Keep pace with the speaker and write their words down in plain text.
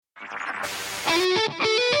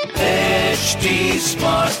HT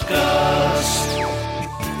Smartcast.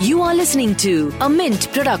 You are listening to a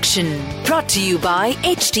Mint production brought to you by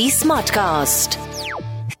HT Smartcast.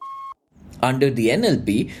 Under the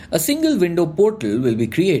NLP, a single window portal will be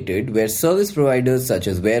created where service providers such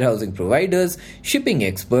as warehousing providers, shipping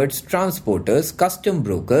experts, transporters, custom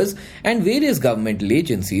brokers, and various governmental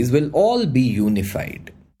agencies will all be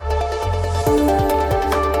unified.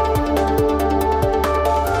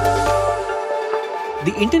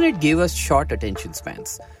 The internet gave us short attention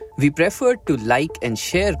spans. We preferred to like and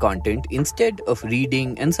share content instead of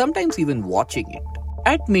reading and sometimes even watching it.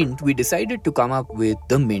 At Mint, we decided to come up with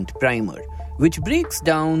the Mint Primer, which breaks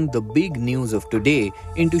down the big news of today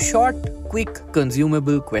into short, quick,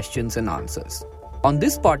 consumable questions and answers. On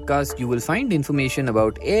this podcast, you will find information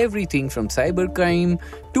about everything from cybercrime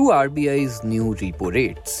to RBI's new repo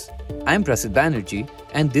rates. I'm Prasid Banerjee,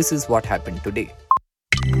 and this is what happened today.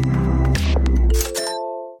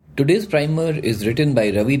 Today's primer is written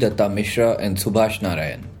by Ravi, Dutta, Mishra and Subhash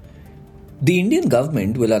Narayan. The Indian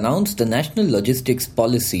government will announce the National Logistics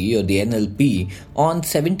Policy or the NLP on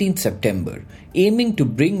 17th September, aiming to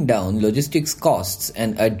bring down logistics costs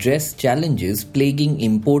and address challenges plaguing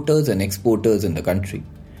importers and exporters in the country.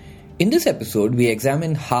 In this episode, we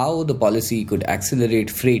examine how the policy could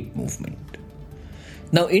accelerate freight movement.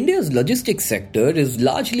 Now, India's logistics sector is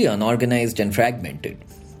largely unorganized and fragmented,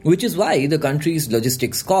 which is why the country's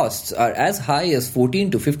logistics costs are as high as 14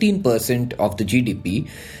 to 15% of the GDP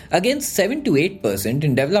against 7 to 8%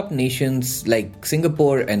 in developed nations like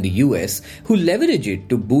Singapore and the US, who leverage it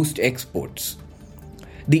to boost exports.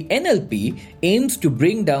 The NLP aims to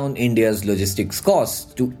bring down India's logistics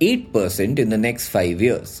costs to 8% in the next 5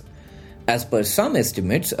 years. As per some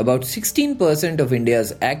estimates, about 16% of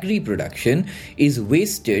India's agri-production is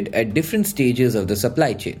wasted at different stages of the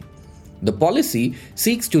supply chain. The policy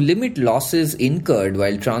seeks to limit losses incurred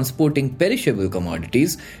while transporting perishable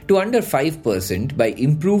commodities to under 5% by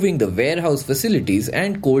improving the warehouse facilities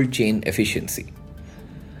and cold chain efficiency.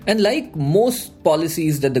 And like most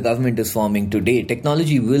policies that the government is forming today,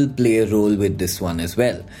 technology will play a role with this one as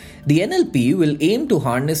well. The NLP will aim to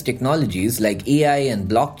harness technologies like AI and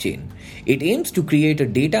blockchain. It aims to create a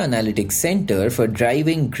data analytics center for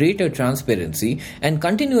driving greater transparency and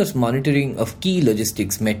continuous monitoring of key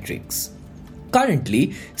logistics metrics.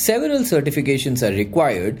 Currently, several certifications are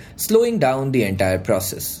required, slowing down the entire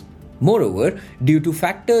process. Moreover, due to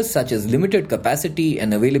factors such as limited capacity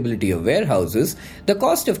and availability of warehouses, the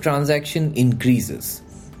cost of transaction increases.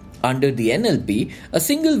 Under the NLP, a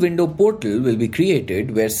single window portal will be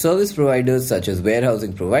created where service providers such as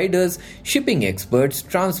warehousing providers, shipping experts,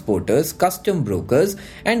 transporters, custom brokers,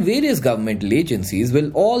 and various governmental agencies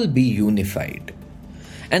will all be unified.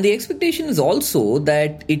 And the expectation is also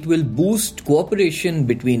that it will boost cooperation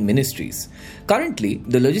between ministries. Currently,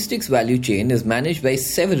 the logistics value chain is managed by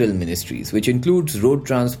several ministries, which includes road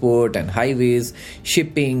transport and highways,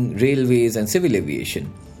 shipping, railways, and civil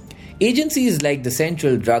aviation. Agencies like the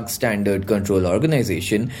Central Drug Standard Control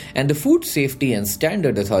Organization and the Food Safety and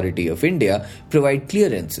Standard Authority of India provide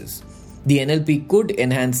clearances. The NLP could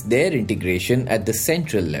enhance their integration at the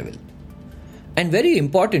central level. And very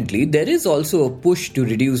importantly, there is also a push to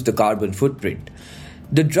reduce the carbon footprint.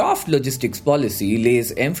 The draft logistics policy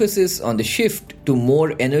lays emphasis on the shift to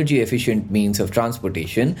more energy-efficient means of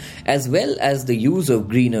transportation as well as the use of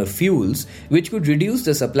greener fuels, which could reduce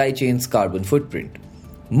the supply chain's carbon footprint.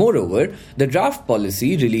 Moreover, the draft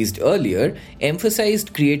policy released earlier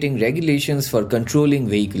emphasized creating regulations for controlling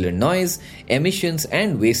vehicular noise, emissions,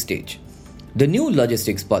 and wastage. The new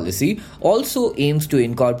logistics policy also aims to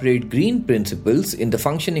incorporate green principles in the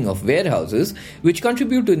functioning of warehouses, which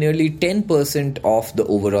contribute to nearly 10% of the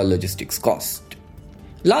overall logistics cost.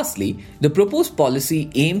 Lastly, the proposed policy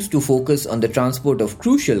aims to focus on the transport of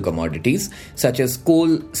crucial commodities such as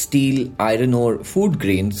coal, steel, iron ore, food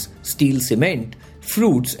grains, steel cement,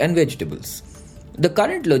 fruits and vegetables. The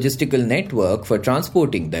current logistical network for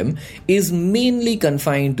transporting them is mainly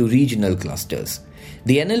confined to regional clusters.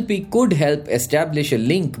 The NLP could help establish a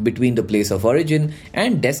link between the place of origin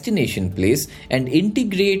and destination place and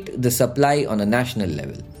integrate the supply on a national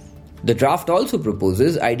level. The draft also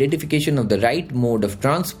proposes identification of the right mode of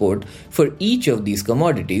transport for each of these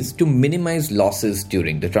commodities to minimize losses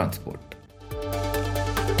during the transport.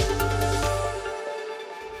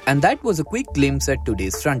 And that was a quick glimpse at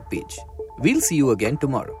today's front page. We'll see you again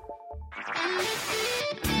tomorrow.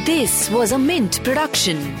 This was a Mint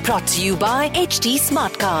production brought to you by HT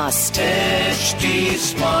Smartcast. HT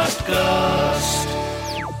Smartcast.